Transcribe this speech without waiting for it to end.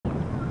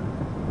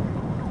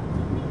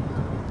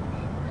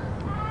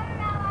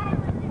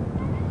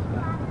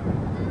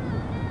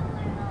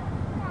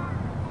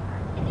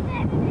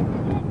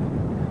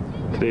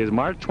Today is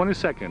March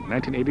 22nd,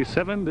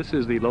 1987. This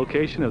is the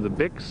location of the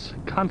Bix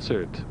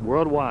concert,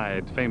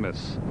 worldwide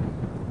famous.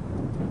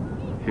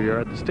 Here we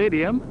are at the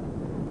stadium.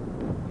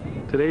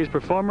 Today's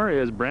performer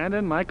is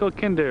Brandon Michael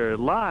Kinder,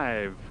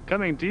 live,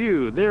 coming to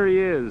you. There he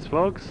is,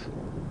 folks.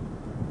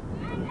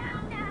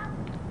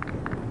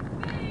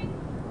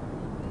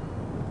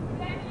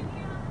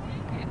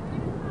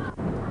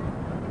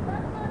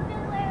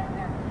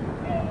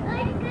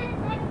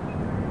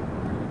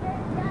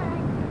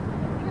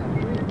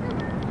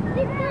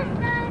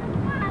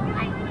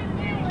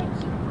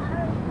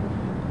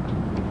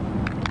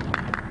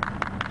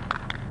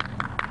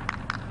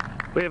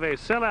 We have a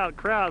sellout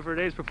crowd for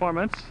today's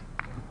performance. The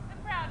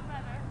proud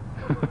mother.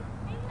 And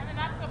the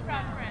not so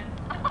proud friend.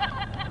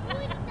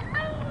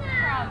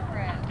 Proud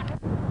friend.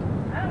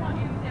 I don't want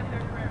you to stay up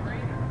there forever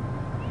either.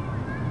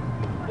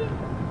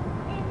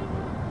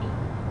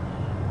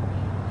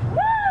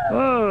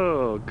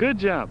 Oh, good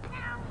jump.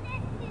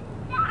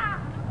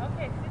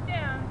 Okay, sit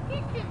down.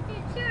 This is the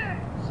church.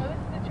 Oh, this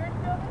is the church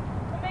building?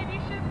 Well, maybe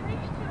you should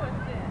preach to us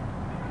then.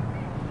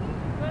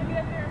 You want to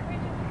get up there and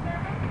preach us a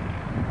sermon?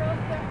 Tell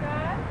us about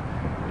God?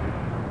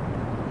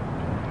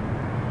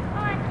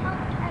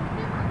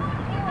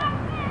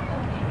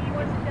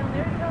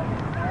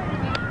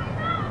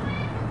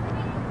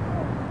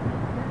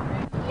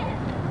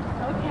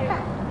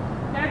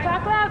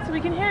 Talk loud so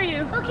we can hear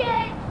you.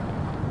 Okay.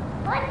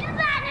 What's the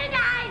matter,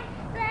 guys?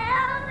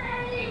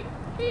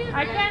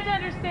 I can't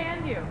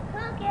understand you.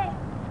 Okay.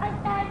 I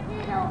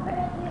started over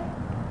here.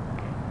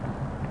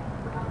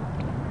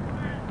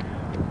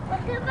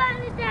 What's the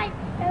matter, guys?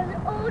 There's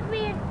an old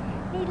man.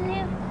 He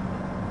lived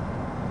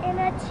in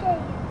a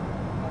chair.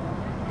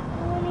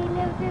 And when he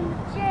lived in the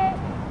chair,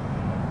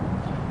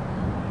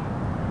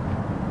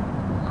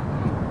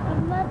 a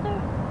mother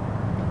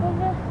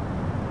and a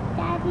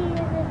daddy and a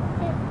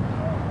sister.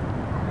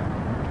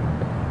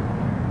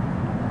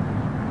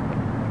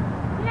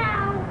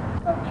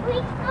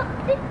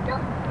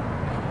 Twinkle,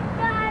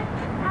 stars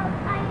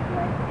outside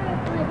your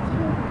circlet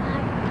you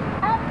are.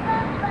 Up,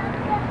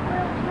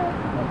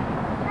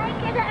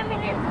 like an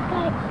diamond in the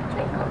sky.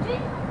 Twinkle,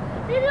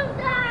 twinkle, little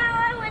star,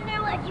 I wonder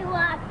what you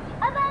are.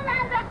 Up,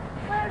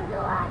 where's the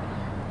light?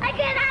 Like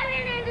an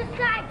diamond in the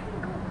sky.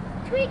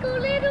 Twinkle, twinkle,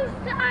 little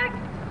star.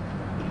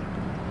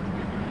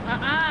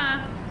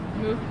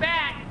 Move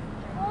back.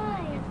 Why?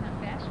 It's not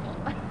bashful.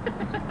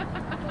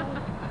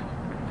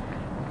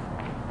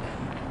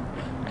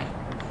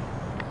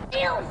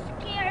 Real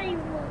scary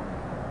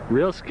one.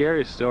 Real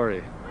scary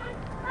story.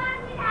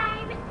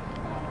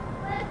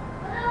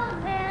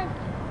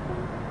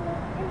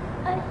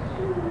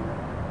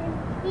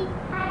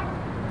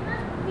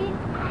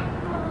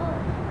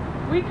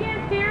 We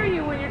can't hear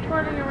you when you're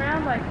twirling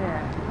around like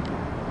that.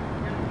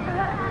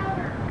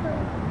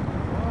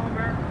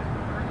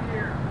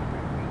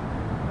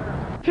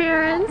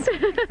 Parents.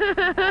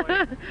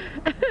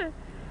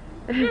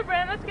 Here,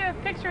 Brandon, let's get a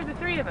picture of the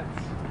three of us.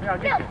 Yeah, I'll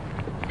get you.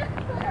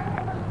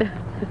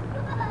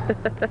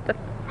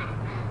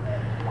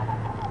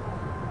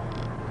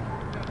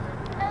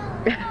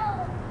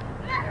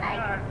 Not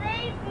like a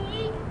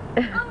baby. I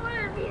want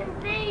to be a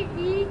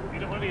baby. You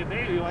don't want to be a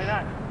baby, why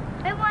not?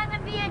 I want to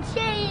be a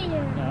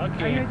chair.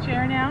 Okay. Are you a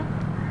chair now?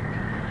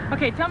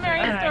 Okay, tell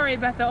Mary a story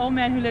about the old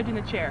man who lived in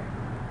the chair.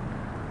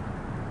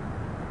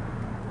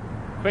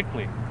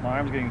 Quickly. My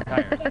arm's getting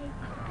tired. Okay.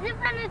 This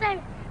one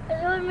time,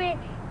 an old man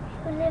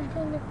who lived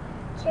in the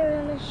chair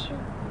on a shoe.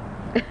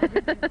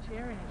 Lived in a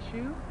chair and a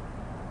shoe?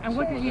 And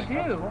what did he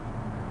do?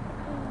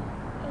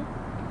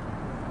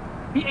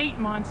 He ate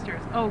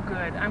monsters. Oh,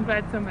 good. I'm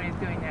glad somebody's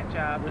doing that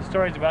job. The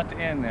story's about to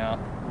end now.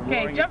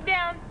 Okay, jump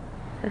down.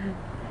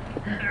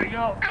 There you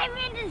go. I'm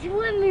in the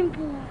swimming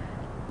pool.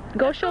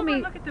 Go show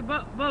me. Look at the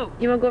boat.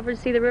 You want to go over and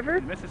see the river?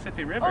 The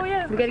Mississippi River. Oh,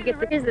 yeah. We got to get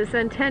here's the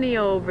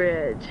Centennial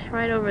Bridge,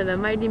 right over the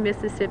mighty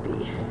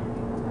Mississippi.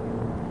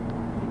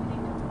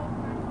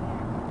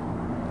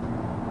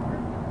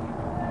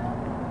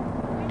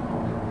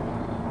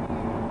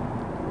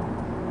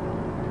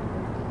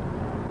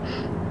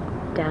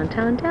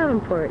 Downtown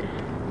Davenport.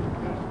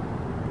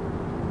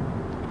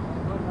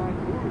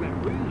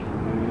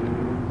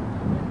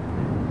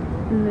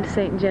 And the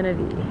St.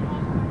 Genevieve.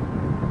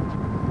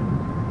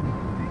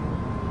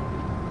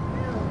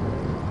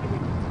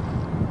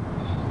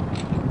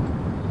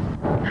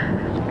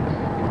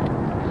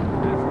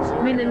 I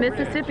mean, the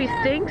Mississippi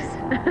stinks.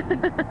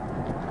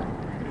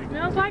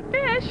 Smells like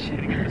fish.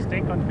 Did you get the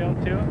stink on film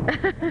too?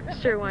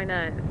 Sure, why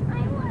not? I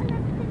want to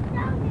sit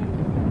down in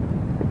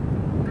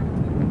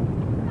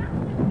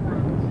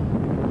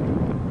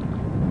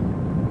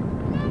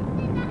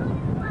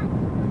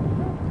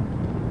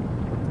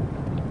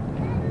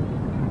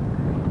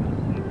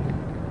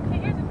Hey,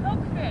 here's a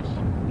poke fish.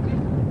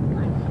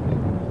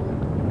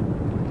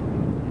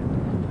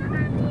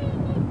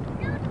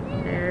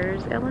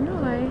 There's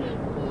Illinois.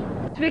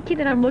 Vicky,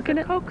 that I'm looking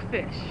at Coke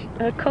fish.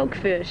 a coke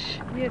fish.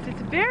 Yes,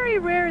 it's very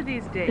rare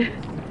these days.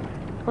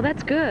 Well,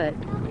 that's good.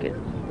 Good.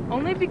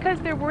 Only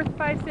because they're worth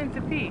 5 cents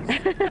a piece.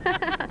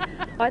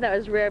 I thought it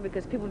was rare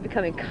because people are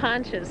becoming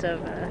conscious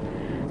of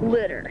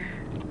Litter.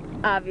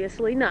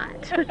 Obviously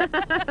not.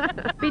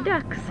 Be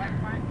ducks.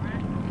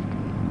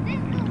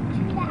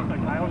 Like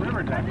Nile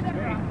River ducks to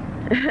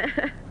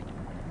me.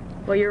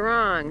 Well, you're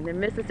wrong. They're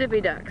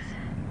Mississippi ducks.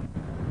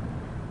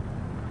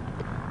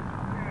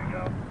 There you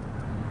go.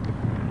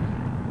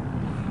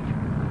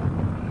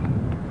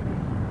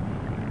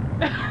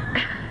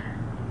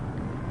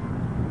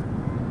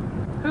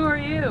 Who are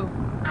you?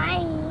 I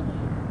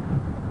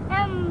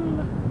am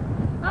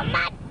a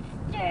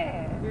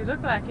monster. You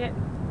look like it.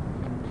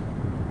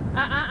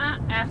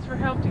 Ask for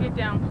help to get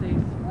down, please.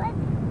 What?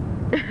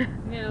 You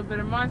need a little bit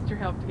of monster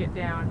help to get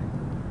down.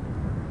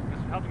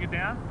 Just help to get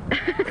down?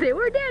 Say,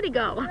 where'd Daddy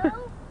go?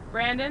 No?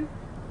 Brandon,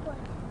 What?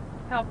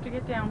 help to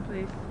get down,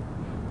 please.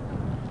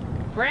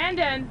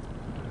 Brandon!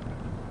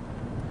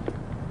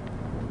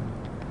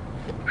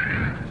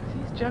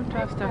 He's jumped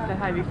off stuff that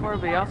high before,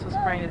 but he also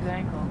sprained his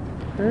ankle.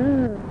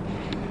 Oh.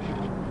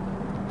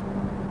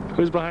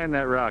 Who's behind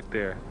that rock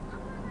there?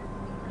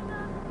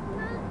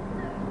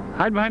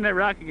 Hide behind that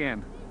rock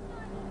again.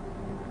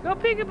 Go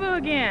peekaboo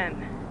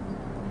again.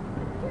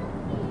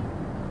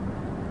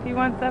 He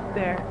wants up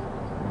there.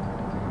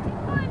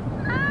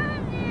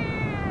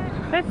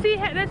 Let's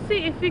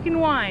see if you can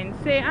whine.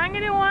 Say, I'm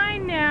gonna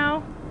whine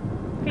now.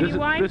 Can you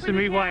whine This for is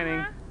the me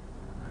whining. camera?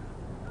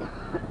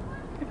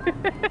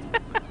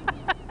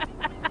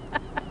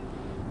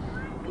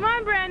 Come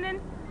on, Brandon.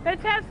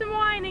 Let's have some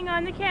whining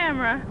on the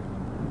camera.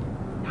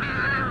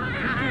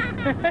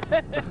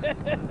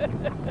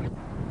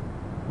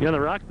 You on the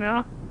rock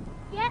now?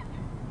 Yep.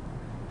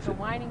 So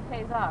whining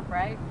pays off,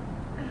 right?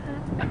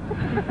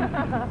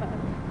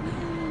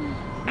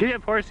 Get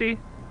up, horsey.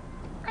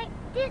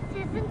 This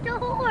isn't a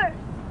horse.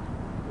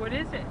 What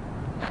is it?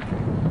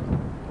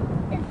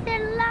 It's a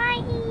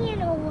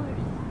lion horse.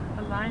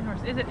 A lion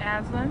horse. Is it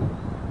Aslan?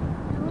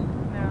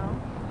 No.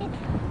 It's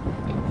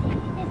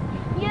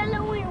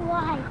yellow and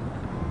white.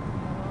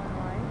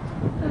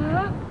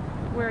 Uh-huh.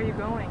 Where are you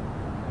going?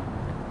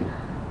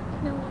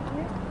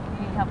 Nowhere.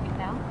 Can you help me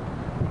now?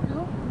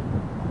 No.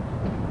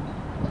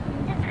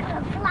 I'm just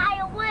gonna fly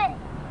away.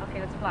 Okay,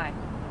 let's fly.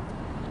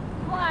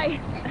 Fly.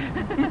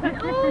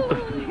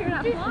 Ooh, You're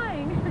not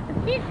flying.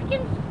 This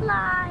can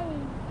fly.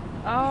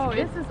 Oh,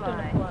 This it's is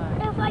gonna fly.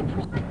 fly. If I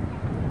push